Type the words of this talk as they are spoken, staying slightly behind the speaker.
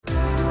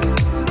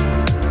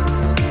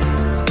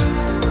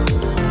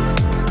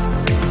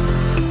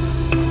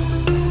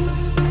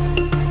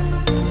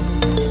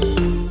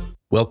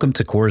Welcome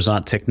to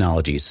Coruzant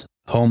Technologies,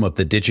 home of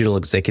the Digital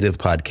Executive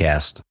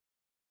Podcast.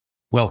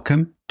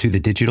 Welcome to the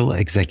Digital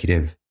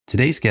Executive.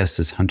 Today's guest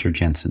is Hunter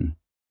Jensen.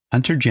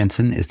 Hunter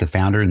Jensen is the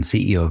founder and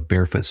CEO of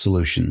Barefoot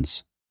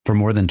Solutions. For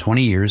more than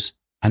 20 years,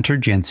 Hunter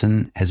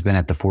Jensen has been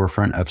at the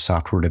forefront of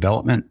software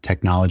development,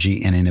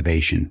 technology, and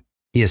innovation.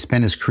 He has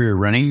spent his career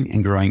running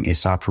and growing a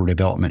software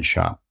development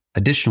shop.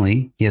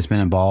 Additionally, he has been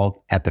involved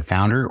at the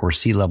founder or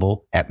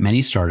C-level at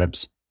many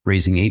startups,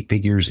 raising 8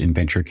 figures in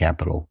venture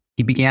capital.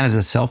 He began as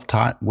a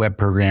self-taught web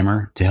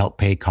programmer to help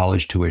pay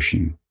college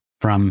tuition.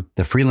 From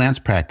the freelance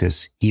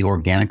practice, he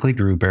organically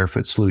grew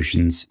Barefoot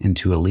Solutions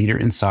into a leader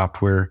in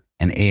software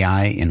and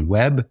AI in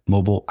web,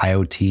 mobile,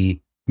 IoT,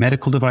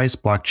 medical device,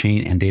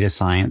 blockchain, and data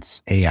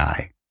science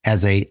AI.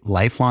 As a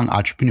lifelong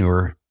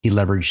entrepreneur, he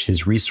leveraged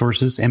his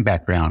resources and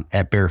background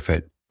at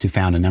Barefoot to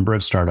found a number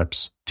of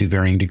startups to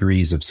varying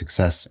degrees of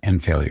success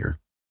and failure.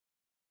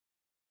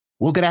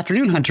 Well, good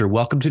afternoon, Hunter.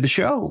 Welcome to the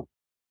show.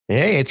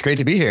 Hey, it's great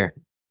to be here.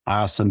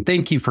 Awesome.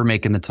 Thank you for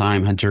making the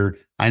time, Hunter.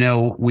 I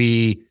know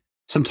we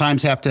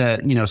sometimes have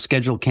to,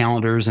 schedule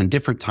calendars and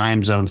different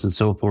time zones and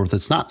so forth.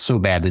 It's not so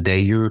bad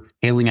today. You're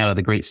hailing out of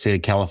the great state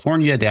of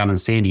California down in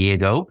San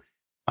Diego,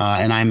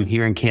 and I'm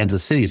here in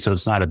Kansas City, so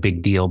it's not a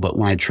big deal. But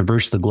when I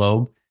traverse the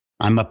globe,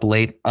 I'm up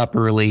late, up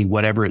early,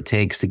 whatever it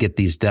takes to get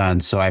these done.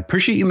 So I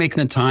appreciate you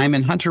making the time.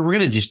 And Hunter, we're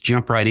going to just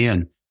jump right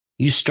in.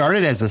 You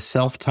started as a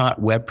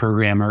self-taught web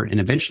programmer and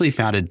eventually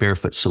founded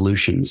Barefoot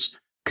Solutions.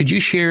 Could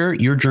you share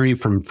your journey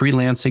from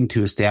freelancing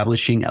to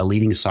establishing a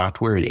leading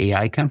software and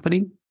AI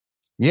company?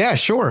 Yeah,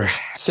 sure.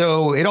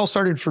 So it all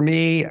started for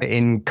me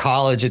in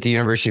college at the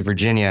University of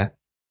Virginia.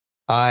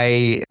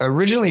 I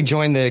originally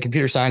joined the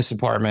computer science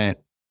department,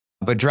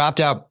 but dropped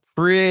out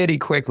pretty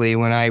quickly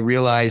when I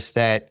realized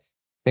that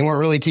they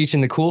weren't really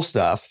teaching the cool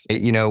stuff.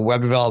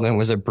 Web development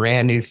was a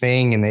brand new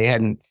thing and they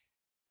hadn't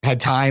had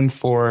time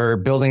for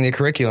building the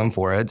curriculum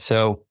for it.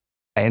 So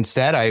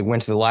instead, I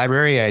went to the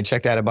library, I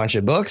checked out a bunch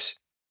of books,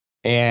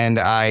 and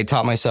I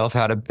taught myself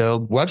how to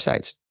build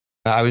websites.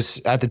 I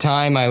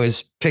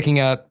was picking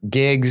up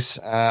gigs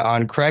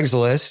on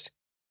Craigslist,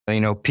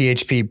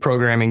 PHP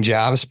programming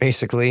jobs,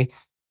 basically,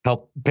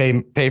 help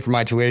pay for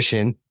my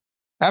tuition.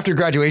 After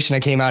graduation, I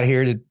came out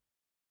here to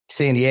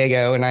San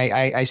Diego, and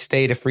I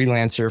stayed a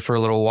freelancer for a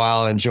little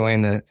while,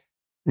 enjoying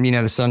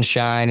the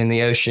sunshine and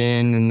the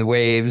ocean and the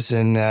waves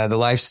and the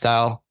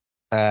lifestyle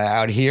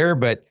out here.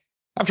 But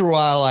after a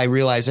while, I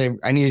realized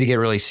I needed to get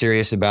really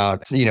serious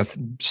about,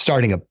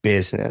 starting a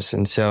business.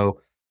 And so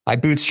I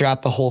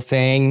bootstrapped the whole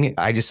thing.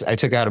 I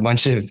took out a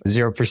bunch of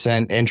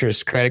 0%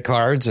 interest credit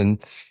cards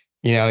and,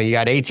 you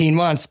got 18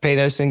 months to pay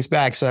those things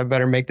back. So I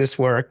better make this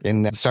work,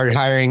 and started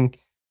hiring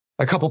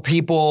a couple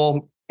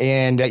people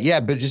and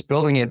but just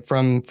building it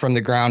from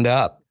the ground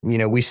up.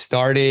 We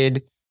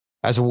started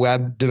as a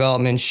web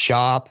development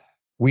shop.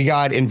 We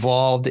got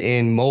involved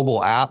in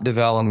mobile app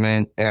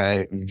development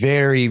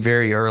very,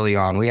 very early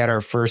on. We had our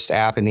first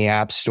app in the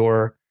App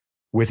Store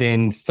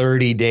within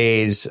 30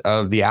 days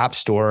of the App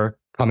Store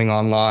coming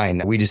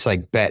online. We just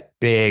bet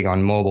big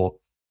on mobile.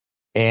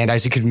 And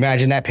as you could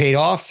imagine, that paid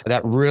off.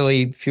 That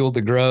really fueled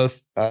the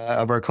growth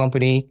of our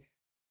company.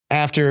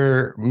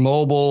 After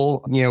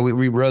mobile,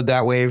 we rode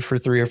that wave for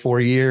 3 or 4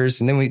 years.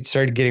 And then we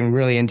started getting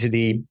really into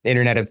the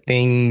Internet of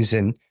Things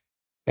and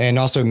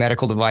also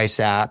medical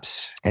device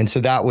apps. And so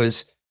that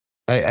was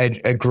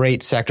a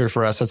great sector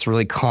for us. That's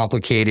really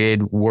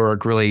complicated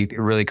work, really,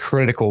 really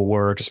critical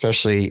work,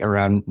 especially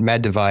around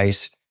med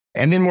device.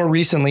 And then more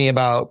recently,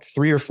 about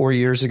 3 or 4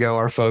 years ago,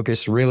 our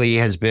focus really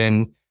has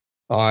been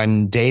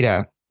on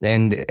data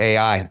and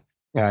AI,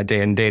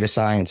 and data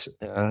science.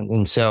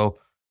 And so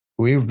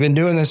we've been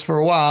doing this for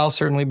a while,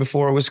 certainly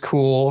before it was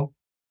cool,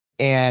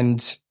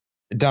 and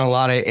done a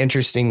lot of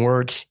interesting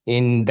work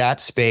in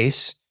that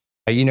space.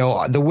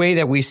 The way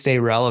that we stay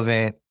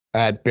relevant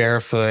at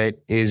Barefoot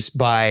is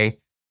by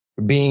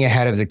being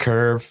ahead of the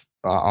curve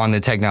on the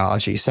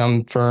technology.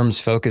 Some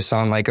firms focus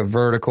on a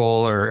vertical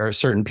or a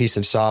certain piece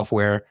of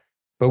software,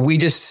 but we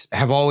just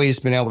have always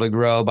been able to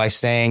grow by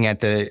staying at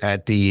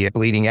the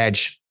bleeding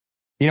edge.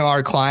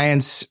 Our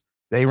clients,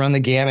 they run the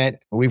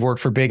gamut. We've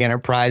worked for big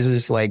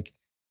enterprises like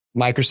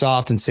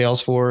Microsoft and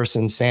Salesforce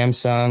and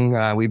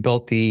Samsung. We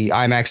built the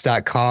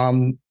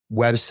IMAX.com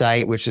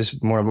website, which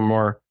is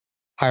more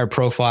higher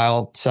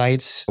profile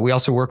sites. We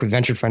also work with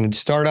venture funded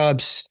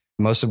startups,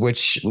 most of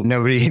which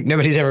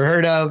nobody's ever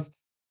heard of.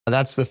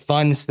 That's the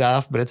fun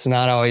stuff, but it's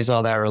not always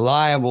all that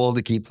reliable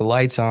to keep the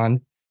lights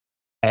on.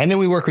 And then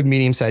we work with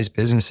medium-sized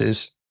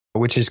businesses,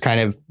 which is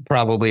kind of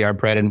probably our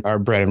bread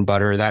and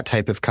butter, that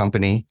type of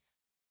company.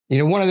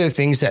 One of the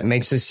things that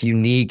makes us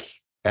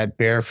unique at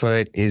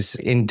Barefoot is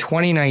in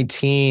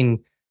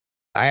 2019,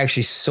 I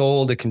actually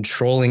sold a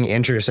controlling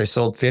interest. I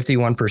sold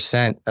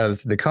 51%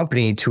 of the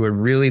company to a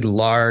really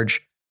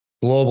large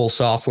global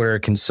software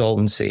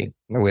consultancy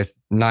with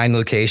 9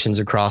 locations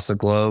across the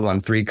globe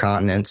on 3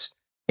 continents.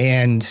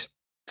 And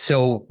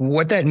so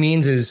what that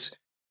means is,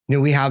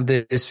 we have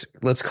this,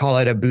 let's call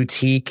it a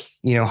boutique,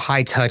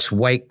 high touch,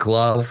 white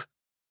glove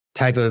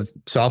type of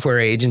software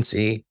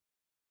agency.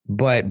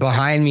 but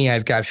behind me,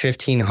 I've got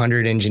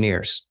 1,500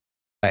 engineers.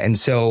 And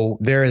so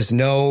there is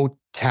no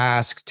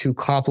task too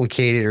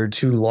complicated or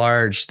too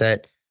large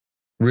that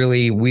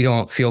really we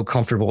don't feel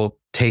comfortable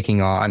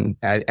taking on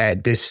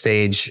at this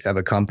stage of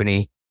a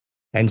company.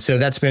 And so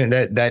that's been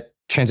that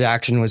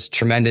transaction was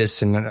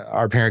tremendous. And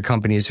our parent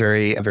company is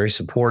very, very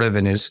supportive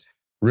and has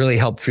really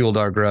helped fueled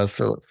our growth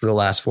for the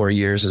last 4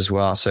 years as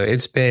well. So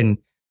it's been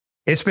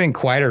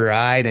quite a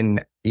ride.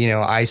 And,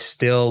 I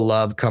still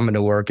love coming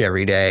to work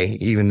every day,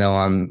 even though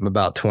I'm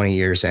about 20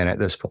 years in at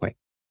this point.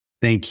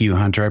 Thank you,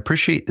 Hunter. I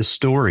appreciate the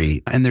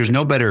story. And there's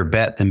no better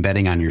bet than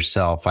betting on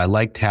yourself. I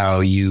liked how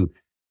you,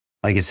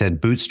 like I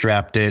said,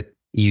 bootstrapped it.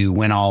 You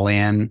went all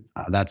in.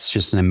 That's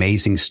just an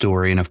amazing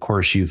story. And of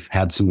course, you've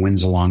had some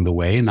wins along the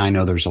way. And I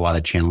know there's a lot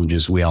of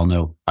challenges. We all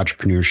know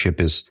entrepreneurship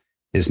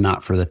is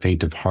not for the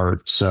faint of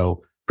heart.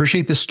 So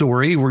appreciate the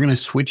story. We're going to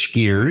switch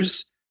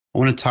gears. I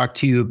want to talk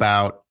to you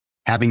about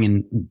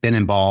having been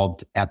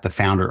involved at the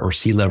founder or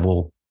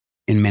C-level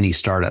in many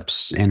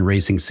startups and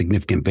raising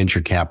significant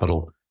venture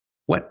capital.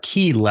 What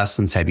key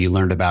lessons have you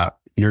learned about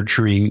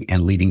nurturing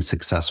and leading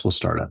successful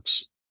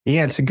startups?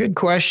 Yeah, it's a good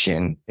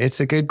question.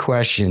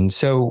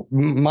 So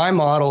my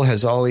model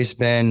has always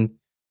been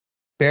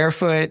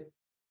Barefoot.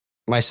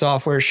 My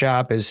software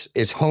shop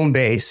is home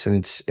base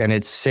and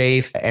it's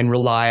safe and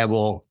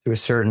reliable to a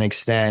certain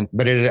extent,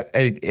 but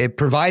it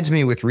provides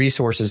me with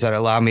resources that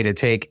allow me to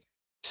take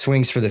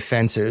swings for the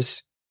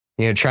fences,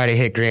 try to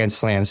hit grand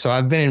slams. So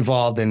I've been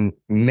involved in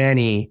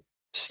many.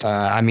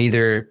 I'm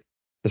either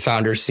the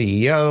founder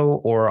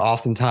CEO, or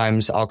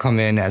oftentimes I'll come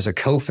in as a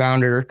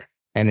co-founder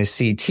and the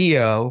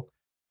CTO,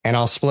 and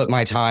I'll split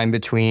my time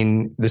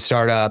between the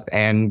startup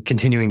and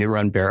continuing to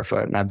run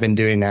Barefoot. And I've been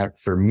doing that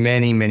for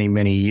many, many,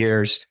 many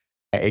years.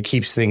 It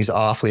keeps things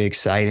awfully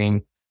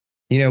exciting.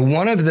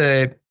 One of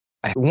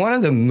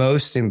the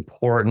most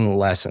important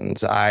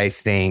lessons, I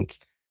think,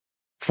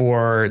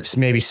 for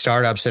maybe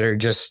startups that are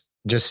just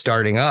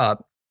starting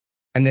up,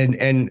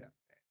 and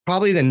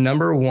probably the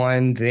number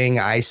one thing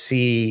I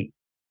see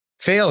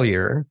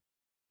failure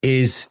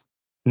is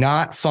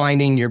not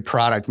finding your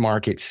product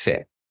market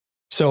fit.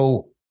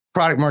 So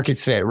product market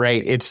fit,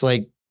 right? It's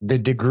like the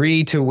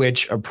degree to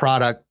which a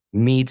product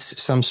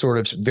meets some sort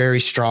of very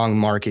strong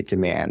market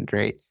demand,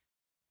 right?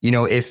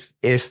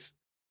 If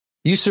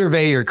you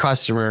survey your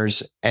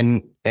customers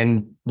and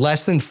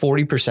less than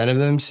 40% of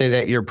them say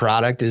that your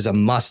product is a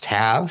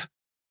must-have,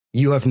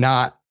 you have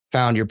not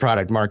found your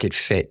product market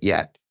fit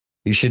yet.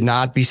 You should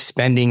not be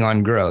spending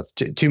on growth.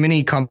 Too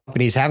many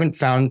companies haven't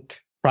found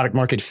product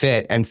market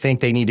fit and think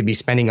they need to be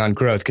spending on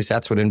growth because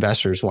that's what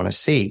investors want to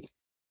see.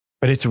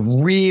 But it's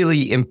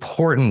really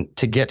important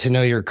to get to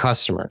know your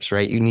customers,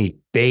 right? You need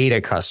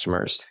beta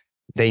customers.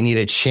 They need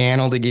a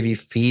channel to give you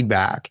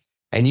feedback,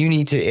 and you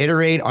need to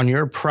iterate on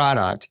your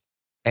product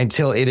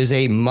until it is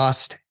a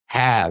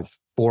must-have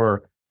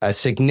for a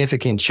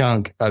significant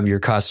chunk of your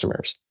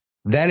customers.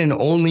 Then and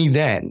only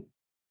then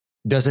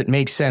does it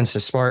make sense to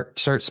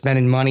start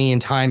spending money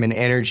and time and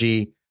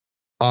energy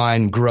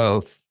on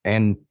growth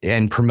and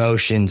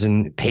promotions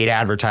and paid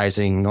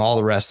advertising and all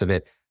the rest of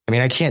it. I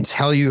mean, I can't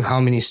tell you how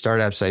many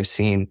startups I've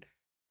seen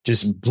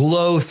just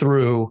blow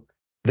through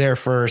their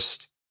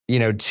first,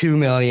 2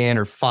 million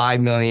or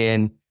 5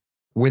 million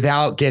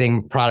without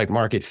getting product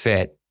market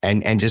fit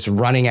and just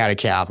running out of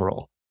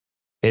capital.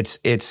 It's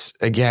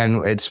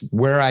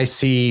where I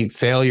see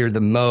failure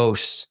the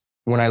most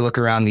when I look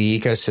around the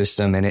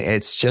ecosystem, and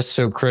it's just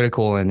so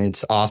critical and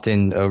it's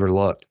often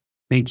overlooked.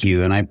 Thank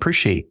you. And I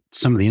appreciate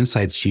some of the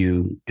insights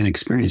and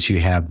experience you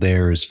have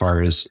there as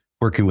far as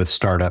working with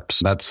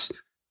startups. That's,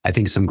 I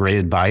think, some great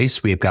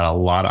advice. We've got a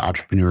lot of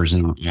entrepreneurs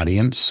in the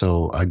audience.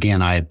 So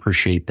again, I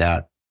appreciate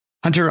that.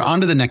 Hunter, on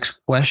to the next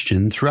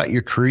question. Throughout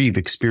your career, you've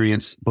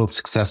experienced both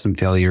success and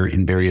failure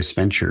in various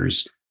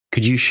ventures.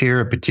 Could you share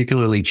a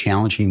particularly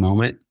challenging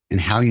moment and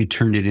how you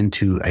turned it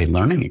into a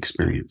learning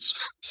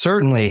experience?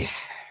 Certainly.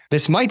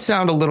 This might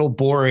sound a little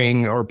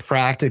boring or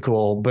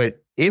practical,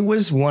 but it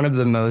was one of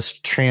the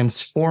most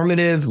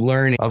transformative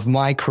learning of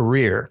my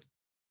career.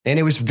 And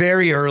it was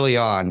very early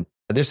on.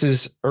 This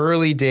is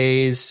early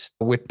days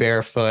with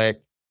Barefoot.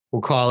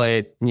 We'll call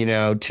it,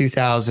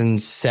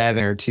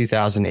 2007 or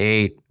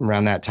 2008,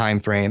 around that time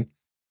frame.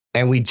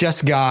 And we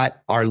just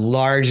got our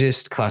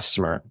largest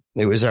customer.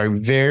 It was our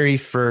very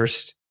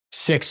first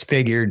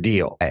 6-figure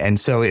deal. And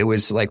so it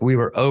was like we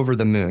were over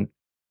the moon.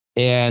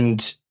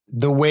 And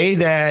the way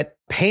that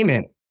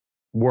payment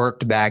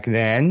worked back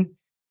then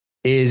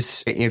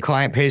is your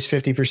client pays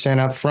 50%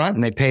 up front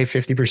and they pay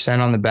 50%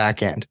 on the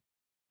back end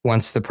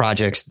once the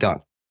project's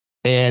done.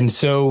 And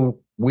so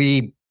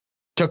we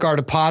took our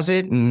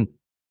deposit and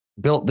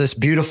built this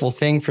beautiful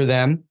thing for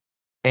them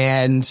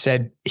and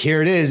said,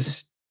 here it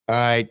is.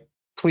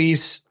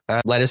 Please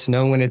let us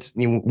know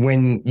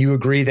when you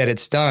agree that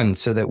it's done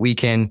so that we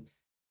can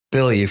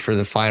bill you for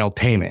the final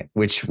payment,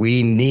 which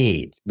we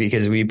need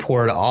because we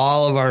poured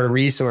all of our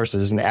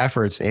resources and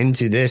efforts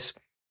into this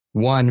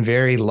one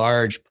very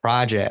large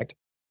project.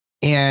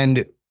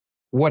 And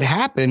what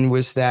happened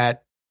was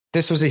that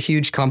this was a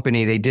huge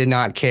company. They did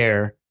not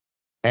care.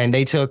 And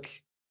they took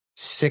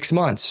 6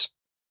 months.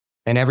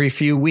 And every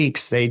few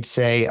weeks, they'd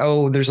say,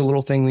 oh, there's a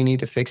little thing we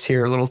need to fix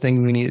here, a little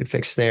thing we need to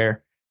fix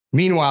there.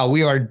 Meanwhile,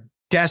 we are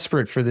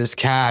desperate for this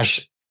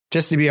cash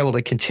just to be able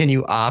to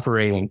continue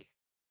operating.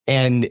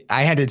 And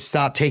I had to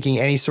stop taking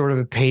any sort of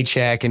a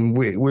paycheck, and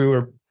we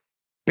were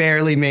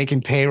barely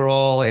making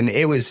payroll. And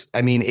it was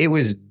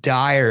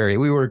dire.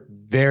 We were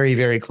very,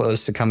 very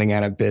close to coming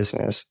out of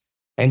business.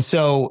 And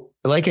so,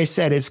 like I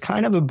said, it's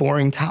kind of a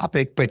boring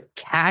topic, but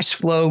cash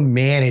flow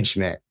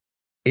management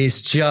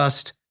is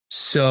just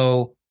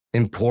so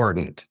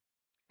important.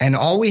 And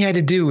all we had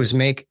to do was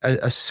make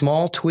a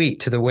small tweak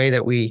to the way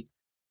that we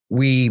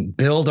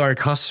build our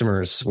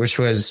customers, which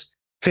was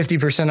 50%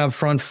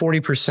 upfront,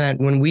 40%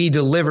 when we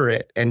deliver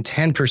it, and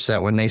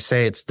 10% when they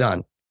say it's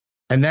done.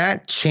 And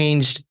that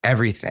changed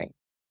everything.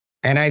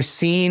 And I've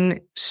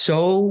seen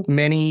so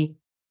many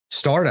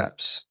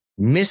startups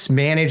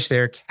mismanage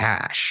their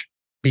cash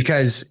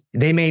because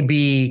they may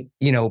be,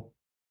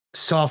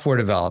 software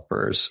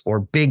developers or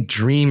big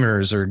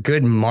dreamers or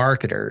good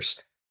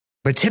marketers,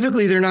 but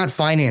typically they're not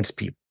finance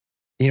people.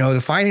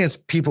 The finance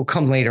people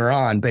come later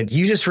on, but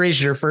you just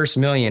raised your first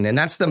 $1 million, and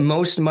that's the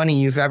most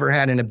money you've ever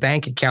had in a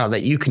bank account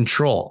that you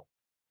control.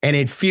 And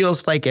it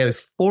feels like a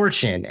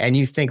fortune. And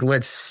you think,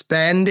 let's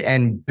spend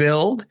and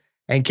build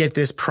and get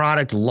this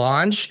product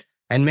launched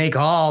and make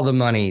all the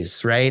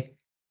monies, right?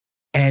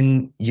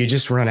 And you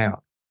just run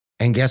out.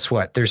 And guess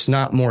what? There's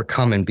not more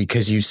coming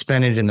because you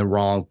spent it in the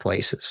wrong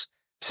places.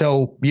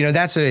 So,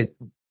 that's a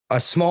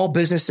small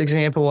business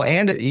example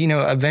and,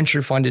 a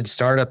venture funded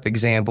startup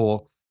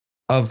example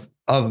of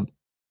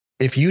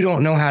if you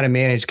don't know how to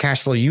manage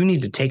cash flow, you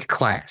need to take a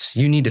class.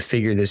 You need to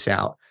figure this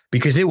out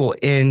because it will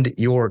end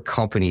your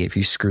company if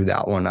you screw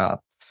that one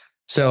up.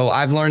 So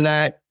I've learned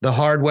that the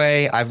hard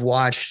way. I've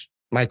watched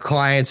my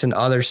clients and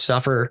others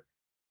suffer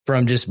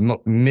from just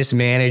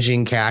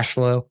mismanaging cash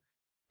flow.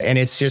 And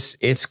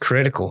it's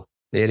critical.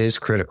 It is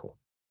critical.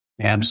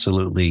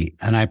 Absolutely.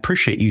 And I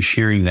appreciate you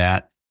sharing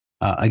that.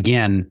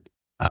 Again,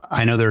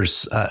 I know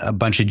there's a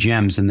bunch of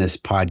gems in this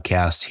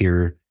podcast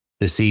here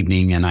this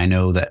evening, and I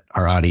know that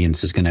our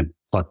audience is going to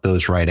pluck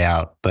those right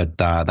out. But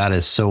that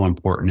is so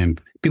important.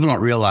 And people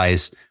don't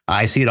realize,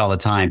 I see it all the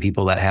time,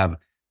 people that have,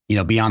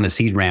 beyond the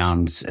seed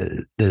rounds,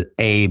 the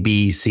A,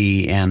 B,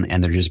 C, and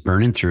they're just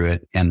burning through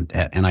it. And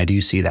I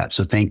do see that.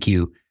 So thank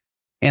you.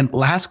 And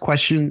last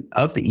question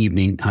of the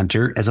evening,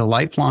 Hunter, as a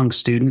lifelong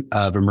student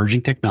of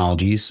emerging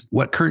technologies,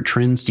 what current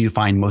trends do you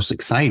find most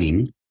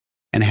exciting?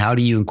 And how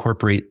do you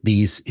incorporate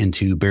these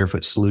into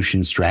Barefoot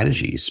Solutions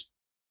strategies?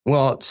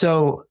 Well,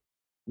 so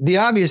the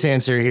obvious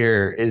answer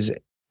here is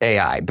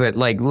AI, but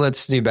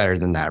let's do better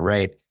than that,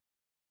 right?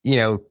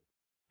 AI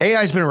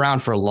has been around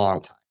for a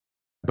long time,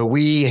 but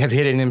we have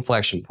hit an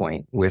inflection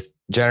point with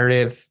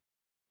generative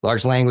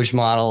large language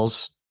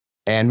models,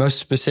 and most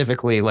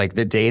specifically,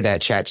 the day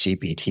that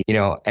ChatGPT,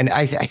 and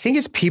I think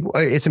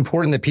it's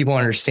important that people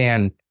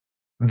understand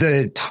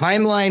the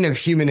timeline of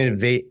human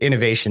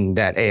innovation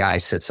that AI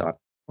sits on.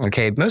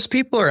 Okay. Most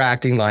people are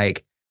acting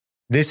like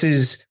this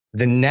is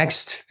the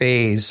next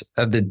phase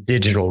of the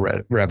digital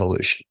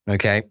revolution.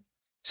 Okay.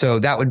 So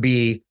that would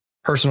be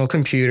personal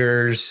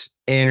computers,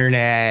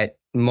 internet,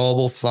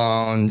 mobile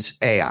phones,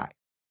 AI,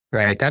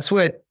 right? That's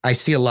what I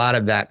see a lot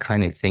of that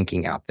kind of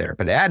thinking out there,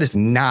 but that is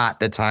not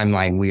the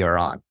timeline we are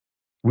on.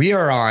 We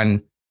are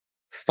on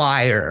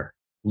fire,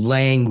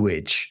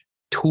 language,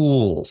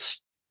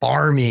 tools,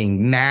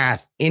 farming,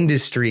 math,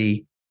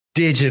 industry,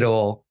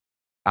 digital,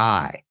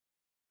 AI.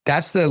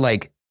 That's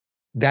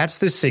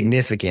the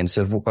significance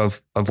of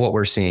what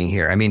we're seeing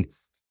here. I mean,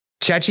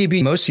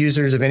 ChatGPT, most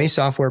users of any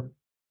software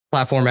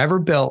platform ever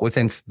built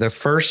within the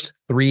first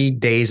 3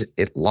 days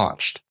it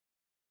launched.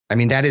 I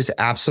mean, that is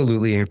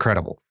absolutely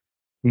incredible.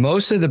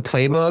 Most of the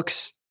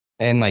playbooks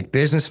and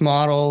business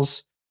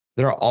models,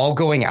 they're all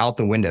going out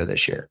the window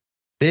this year.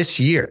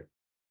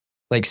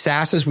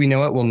 SaaS as we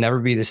know it will never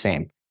be the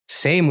same.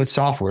 Same with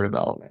software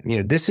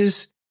development. This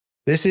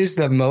is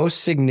the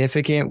most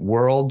significant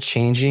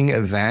world-changing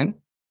event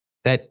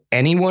that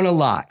anyone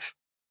alive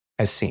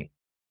has seen.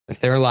 If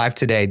they're alive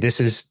today, this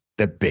is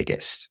the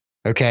biggest.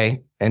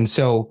 Okay. And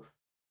so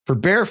for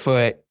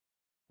Barefoot,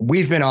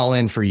 we've been all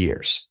in for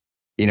years.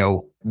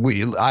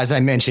 As I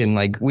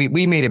mentioned,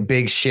 we made a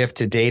big shift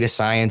to data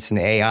science and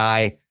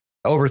AI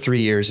over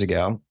 3 years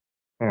ago.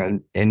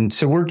 And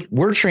so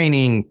we're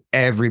training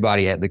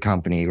everybody at the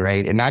company,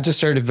 right? And not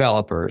just our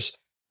developers,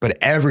 but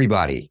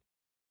everybody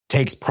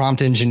takes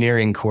prompt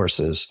engineering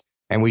courses,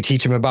 and we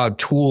teach them about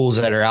tools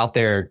that are out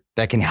there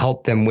that can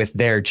help them with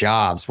their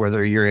jobs,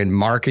 whether you're in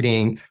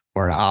marketing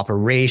or in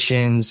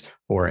operations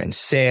or in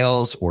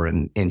sales or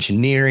in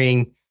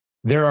engineering.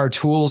 There are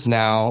tools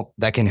now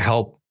that can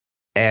help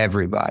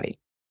everybody.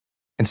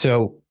 And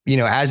so,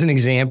 as an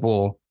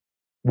example,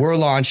 we're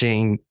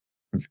launching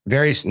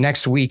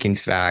next week, in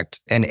fact,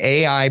 an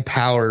AI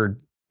powered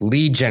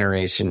lead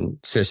generation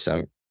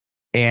system.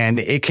 And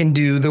it can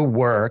do the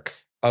work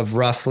of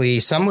roughly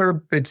somewhere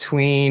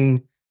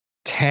between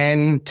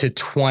 10 to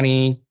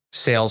 20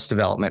 sales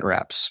development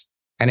reps.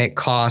 And it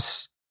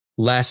costs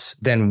less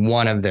than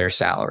one of their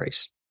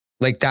salaries.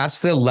 Like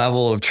that's the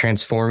level of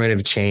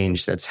transformative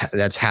change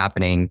that's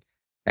happening.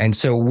 And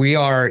so we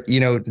are,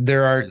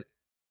 there are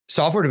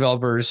software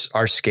developers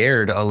are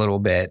scared a little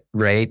bit,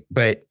 right?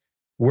 But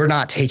we're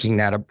not taking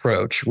that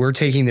approach. We're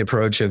taking the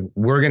approach of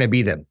we're going to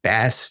be the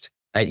best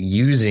at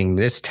using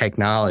this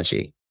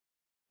technology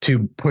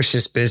to push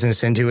this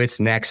business into its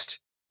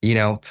next,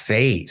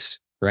 phase,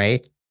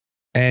 right?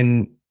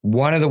 And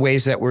one of the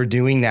ways that we're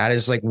doing that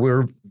is like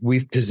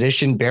we've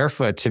positioned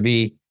Barefoot to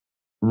be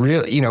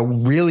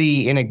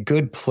really in a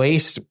good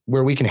place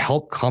where we can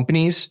help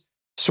companies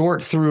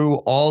sort through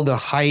all the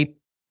hype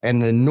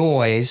and the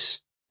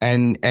noise.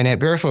 And at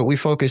Barefoot, we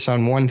focus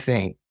on one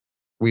thing.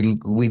 We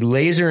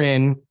laser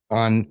in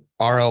on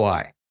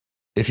ROI.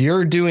 If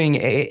you're doing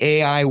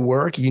AI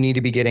work, you need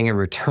to be getting a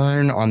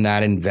return on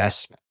that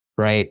investment,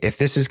 right? If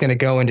this is going to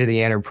go into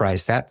the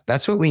enterprise,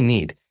 that's what we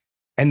need.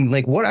 And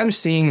like what I'm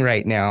seeing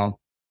right now,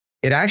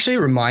 it actually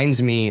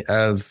reminds me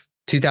of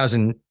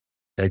 2000,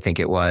 I think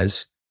it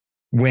was,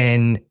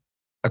 when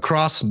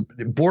across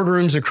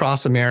boardrooms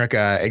across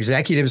America,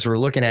 executives were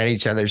looking at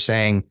each other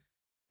saying,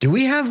 do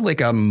we have like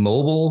a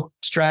mobile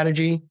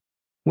strategy?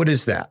 What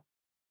is that?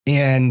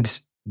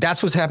 And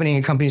that's what's happening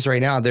in companies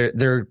right now.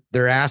 They're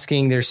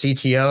asking their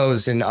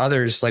CTOs and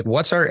others, like,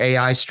 what's our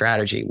AI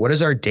strategy? What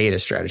is our data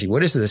strategy?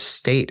 What is the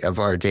state of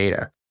our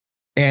data?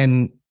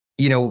 And,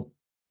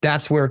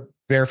 that's where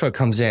Barefoot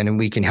comes in and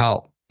we can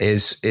help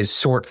is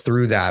sort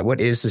through that. What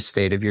is the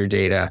state of your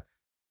data?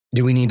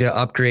 Do we need to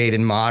upgrade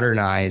and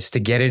modernize to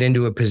get it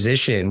into a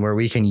position where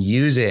we can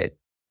use it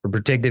for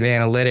predictive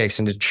analytics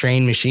and to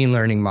train machine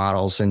learning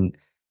models and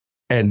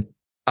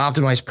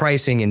optimize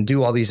pricing and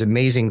do all these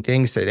amazing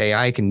things that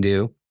AI can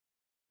do?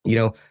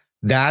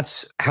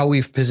 That's how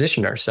we've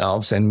positioned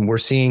ourselves. And we're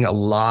seeing a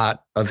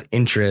lot of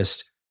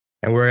interest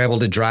and we're able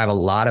to drive a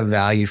lot of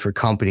value for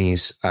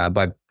companies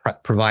by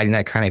providing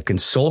that kind of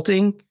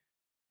consulting.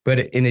 But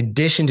in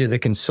addition to the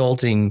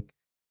consulting,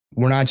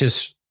 we're not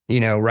just,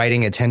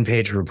 writing a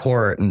 10-page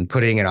report and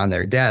putting it on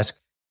their desk.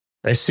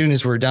 As soon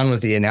as we're done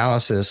with the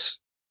analysis,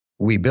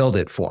 we build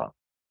it for them.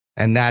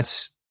 And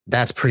that's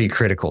pretty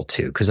critical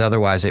too, because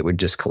otherwise it would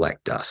just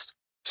collect dust.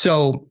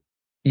 So,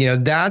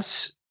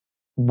 that's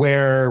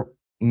where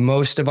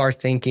most of our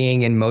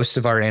thinking and most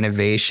of our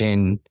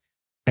innovation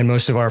and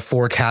most of our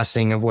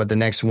forecasting of what the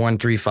next 1,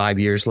 3, 5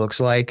 years looks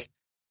like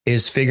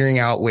is figuring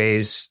out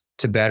ways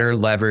to better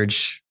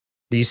leverage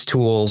these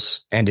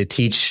tools and to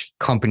teach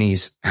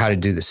companies how to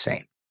do the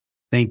same.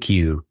 Thank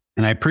you.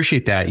 And I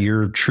appreciate that.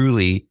 You're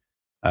truly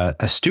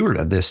a steward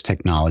of this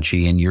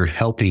technology and you're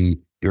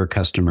helping your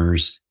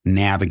customers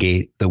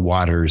navigate the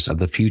waters of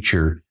the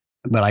future.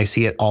 But I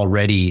see it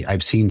already.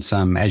 I've seen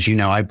some, as you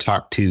know, I've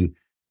talked to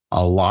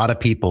a lot of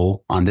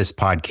people on this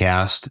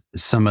podcast,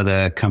 some of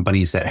the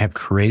companies that have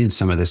created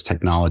some of this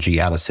technology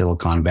out of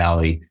Silicon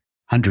Valley,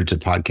 hundreds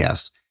of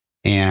podcasts.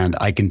 And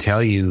I can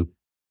tell you,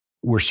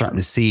 we're starting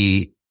to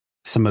see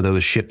some of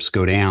those ships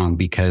go down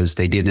because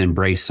they didn't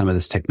embrace some of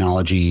this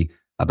technology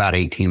about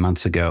 18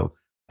 months ago.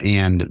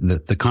 And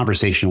the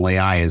conversational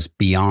AI is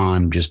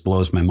beyond, just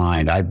blows my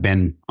mind. I've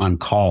been on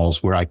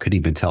calls where I couldn't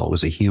even tell it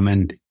was a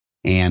human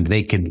and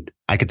I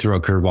could throw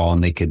a curveball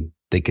and they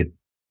could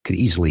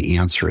easily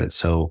answer it.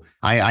 So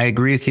I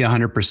agree with you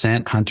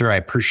 100%. Hunter, I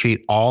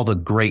appreciate all the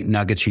great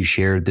nuggets you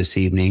shared this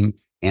evening.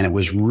 And it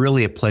was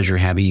really a pleasure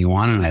having you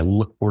on. And I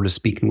look forward to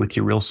speaking with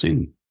you real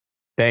soon.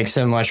 Thanks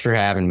so much for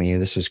having me.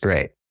 This was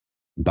great.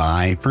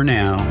 Bye for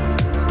now.